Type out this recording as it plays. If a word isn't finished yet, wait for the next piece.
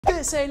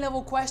This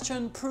A-level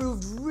question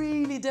proved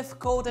really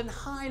difficult and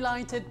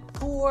highlighted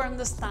poor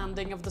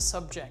understanding of the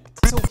subject.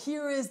 So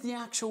here is the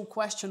actual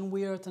question.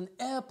 We are at an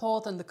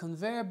airport and the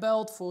conveyor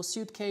belt for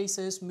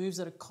suitcases moves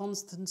at a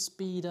constant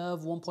speed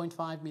of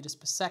 1.5 meters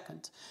per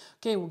second.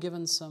 Okay, we're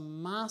given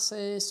some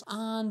masses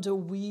and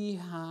we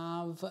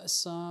have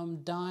some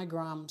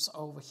diagrams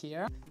over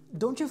here.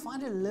 Don't you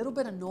find it a little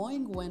bit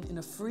annoying when in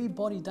a free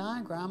body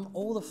diagram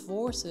all the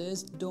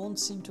forces don't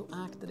seem to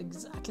act at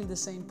exactly the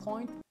same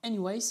point?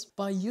 Anyways,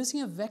 by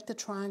using a vector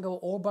triangle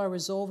or by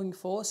resolving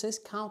forces,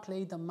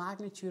 calculate the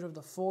magnitude of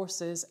the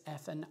forces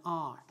F and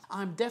R.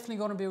 I'm definitely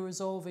going to be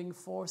resolving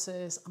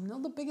forces. I'm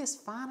not the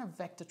biggest fan of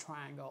vector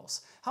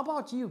triangles. How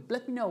about you?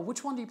 Let me know,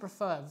 which one do you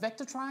prefer,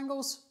 vector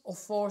triangles or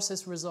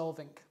forces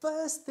resolving?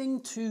 First thing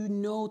to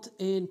note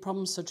in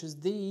problems such as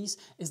these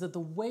is that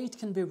the weight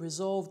can be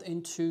resolved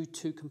into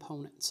two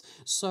components.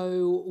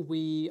 So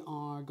we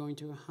are going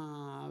to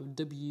have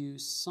W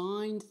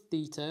sine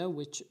theta,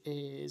 which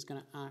is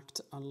going to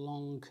act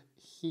along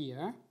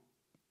here.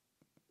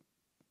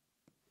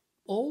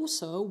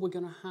 Also, we're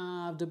going to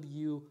have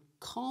W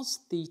cos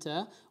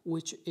theta,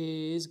 which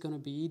is going to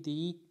be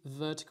the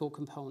vertical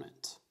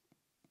component.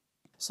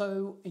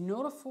 So in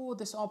order for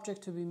this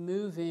object to be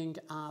moving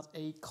at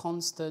a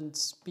constant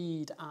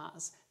speed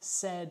as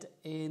said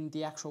in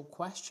the actual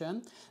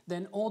question,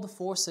 then all the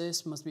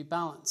forces must be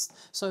balanced.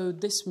 So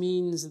this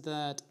means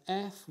that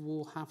F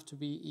will have to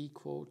be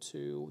equal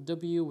to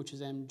W, which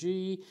is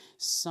mg,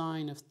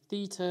 sine of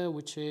theta,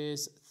 which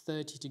is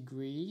 30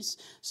 degrees.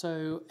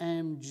 So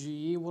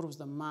mg, what was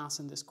the mass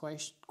in this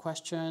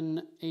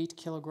question? 8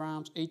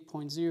 kilograms,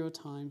 8.0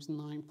 times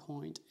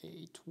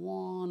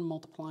 9.81.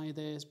 Multiply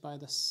this by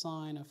the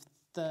sine of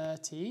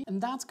 30,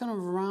 and that's going to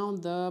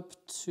round up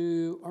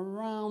to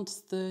around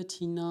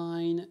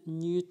 39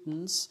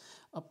 newtons,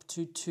 up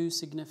to two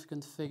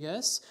significant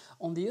figures.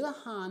 On the other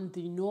hand,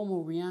 the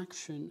normal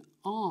reaction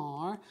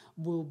R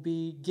will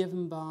be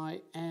given by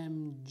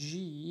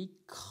mg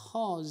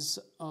cos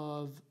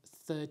of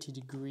 30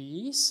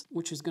 degrees,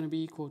 which is going to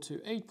be equal to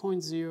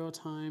 8.0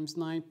 times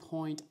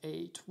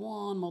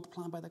 9.81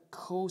 multiplied by the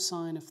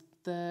cosine of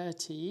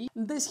 30.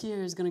 This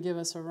here is going to give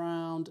us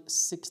around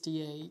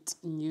 68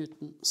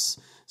 newtons.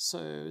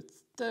 So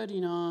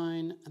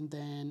 39 and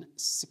then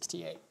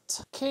 68.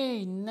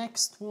 Okay,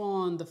 next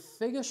one. The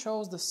figure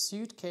shows the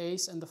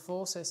suitcase and the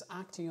forces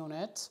acting on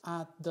it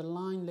at the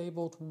line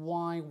labeled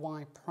y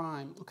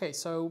prime. Okay,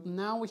 so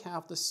now we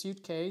have the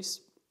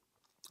suitcase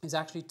is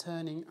actually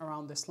turning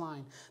around this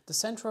line. The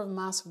center of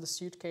mass of the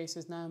suitcase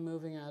is now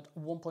moving at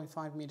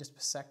 1.5 meters per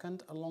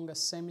second along a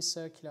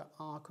semicircular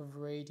arc of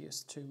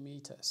radius 2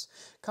 meters.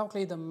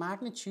 Calculate the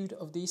magnitude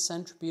of the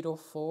centripetal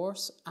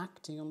force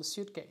acting on the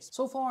suitcase.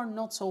 So far,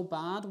 not so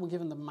bad. We're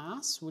given the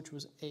mass, which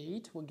was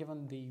 8. We're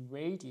given the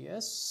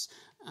radius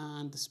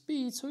and the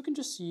speed, so we can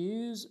just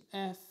use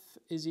F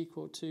is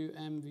equal to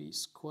mv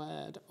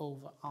squared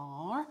over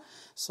r.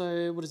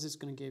 So what is this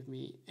going to give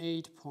me?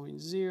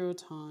 8.0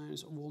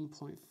 times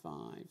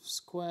 1.5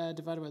 squared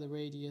divided by the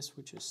radius,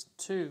 which is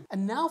 2.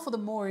 And now for the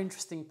more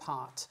interesting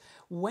part.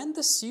 When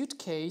the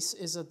suitcase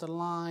is at the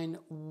line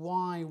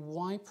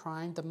y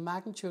prime, the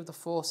magnitude of the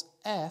force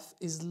F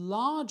is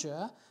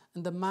larger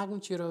and the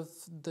magnitude of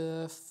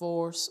the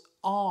force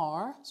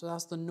R, so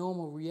that's the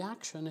normal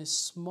reaction, is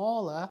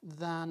smaller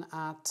than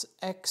at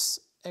x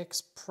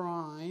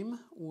prime,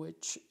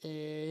 which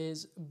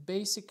is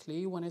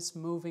basically when it's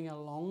moving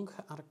along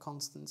at a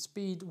constant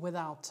speed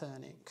without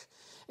turning.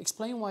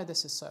 Explain why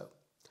this is so.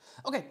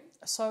 Okay,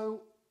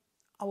 so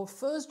our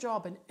first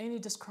job in any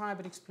describe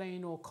and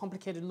explain or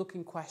complicated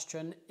looking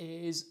question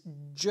is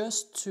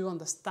just to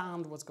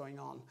understand what's going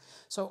on.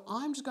 So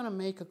I'm just going to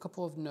make a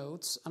couple of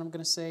notes and I'm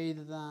going to say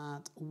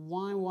that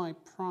y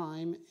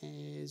prime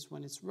is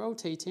when it's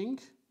rotating,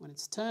 when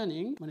it's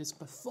turning, when it's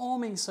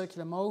performing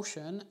circular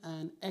motion,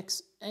 and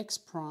x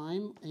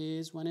prime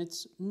is when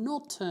it's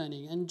not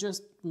turning and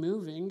just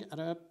moving at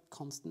a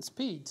constant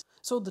speed.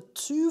 So the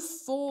two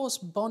force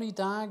body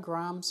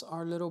diagrams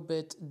are a little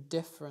bit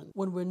different.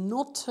 When we're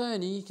not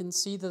turning, you can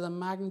see that the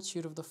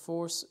magnitude of the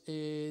force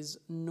is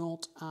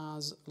not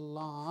as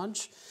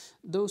large.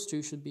 Those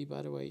two should be,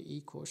 by the way,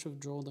 equal. I should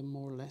draw them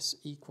more or less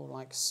equal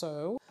like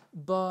so.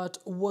 But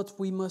what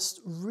we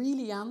must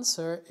really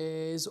answer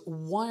is,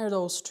 why are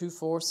those two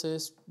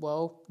forces,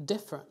 well,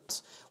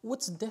 different?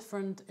 What's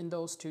different in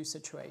those two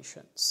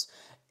situations?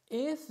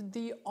 If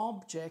the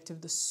object,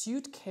 if the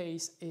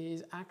suitcase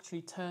is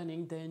actually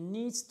turning, there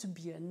needs to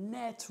be a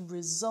net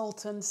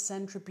resultant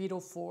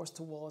centripetal force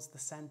towards the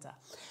center.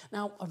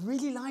 Now, I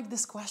really like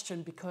this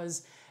question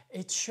because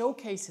it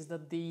showcases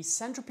that the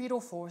centripetal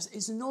force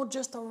is not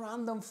just a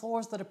random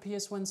force that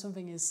appears when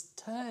something is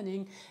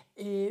turning.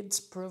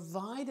 It's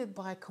provided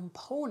by a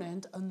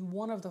component on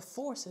one of the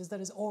forces that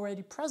is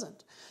already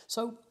present.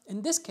 So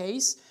in this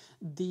case,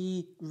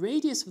 the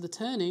radius of the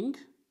turning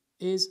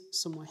is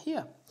somewhere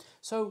here.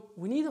 So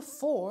we need a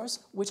force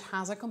which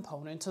has a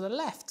component to the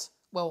left.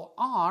 Well,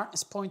 R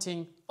is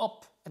pointing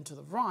up and to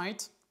the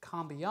right,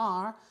 can't be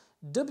R.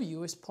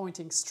 W is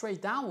pointing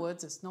straight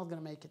downwards, it's not going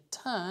to make it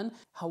turn.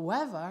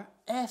 However,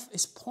 F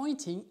is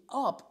pointing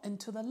up and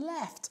to the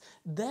left.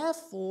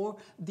 Therefore,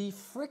 the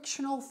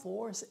frictional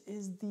force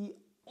is the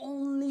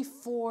only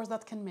force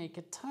that can make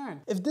it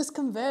turn. If this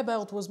conveyor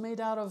belt was made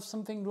out of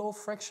something low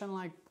friction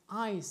like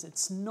ice,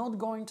 it's not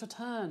going to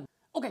turn.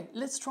 Okay,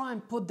 let's try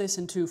and put this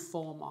into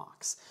 4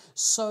 marks.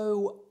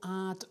 So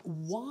at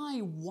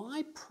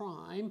y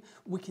prime,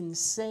 we can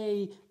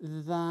say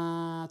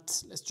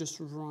that, let's just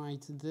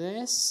write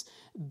this,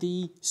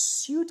 the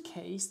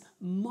suitcase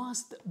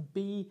must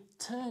be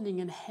turning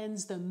and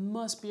hence there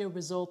must be a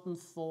resultant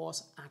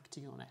force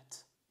acting on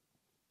it.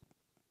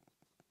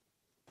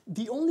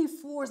 The only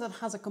force that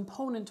has a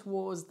component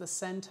towards the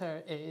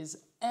center is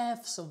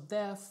F, so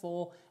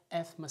therefore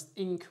F must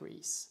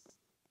increase.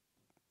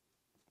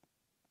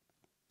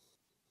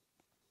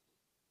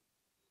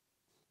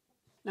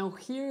 Now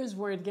here's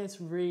where it gets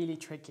really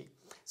tricky.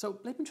 So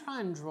let me try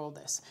and draw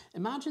this.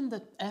 Imagine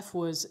that F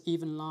was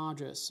even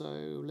larger, so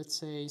let's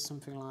say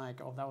something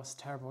like, oh that was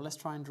terrible, let's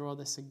try and draw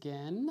this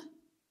again.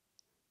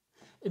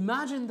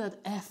 Imagine that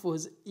F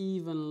was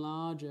even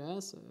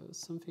larger, so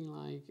something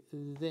like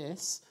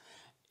this.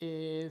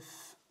 If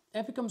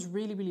F becomes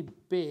really, really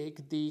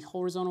big, the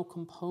horizontal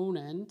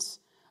component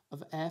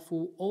of F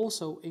will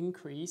also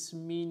increase,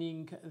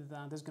 meaning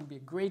that there's going to be a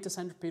greater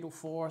centripetal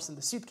force and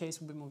the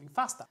suitcase will be moving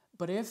faster.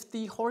 But if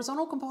the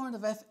horizontal component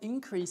of F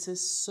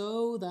increases,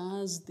 so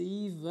does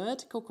the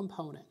vertical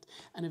component.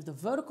 And if the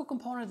vertical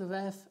component of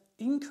F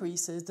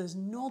increases, there's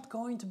not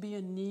going to be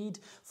a need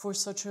for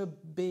such a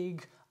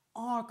big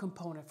R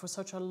component, for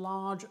such a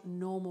large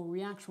normal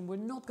reaction. We're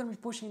not going to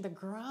be pushing the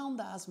ground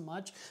as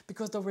much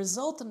because the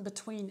resultant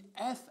between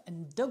F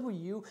and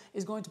W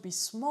is going to be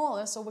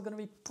smaller, so we're going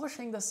to be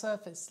pushing the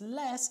surface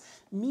less,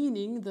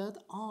 meaning that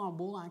R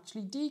will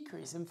actually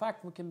decrease. In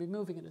fact, we can be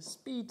moving at a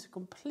speed to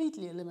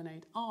completely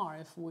eliminate R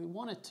if we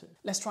wanted to.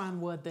 Let's try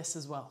and word this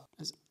as well.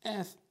 As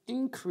F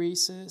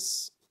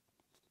increases...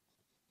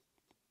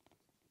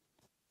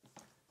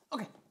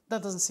 Okay,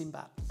 that doesn't seem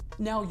bad.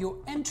 Now you're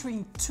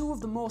entering 2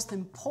 of the most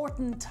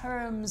important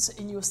terms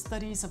in your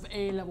studies of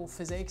A-level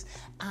physics,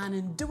 and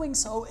in doing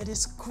so it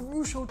is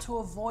crucial to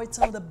avoid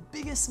some of the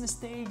biggest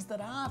mistakes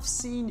that I've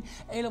seen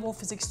A-level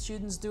physics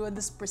students do, and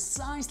this is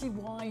precisely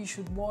why you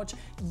should watch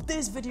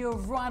this video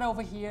right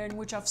over here in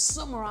which I've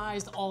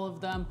summarized all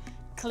of them.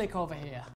 Click over here.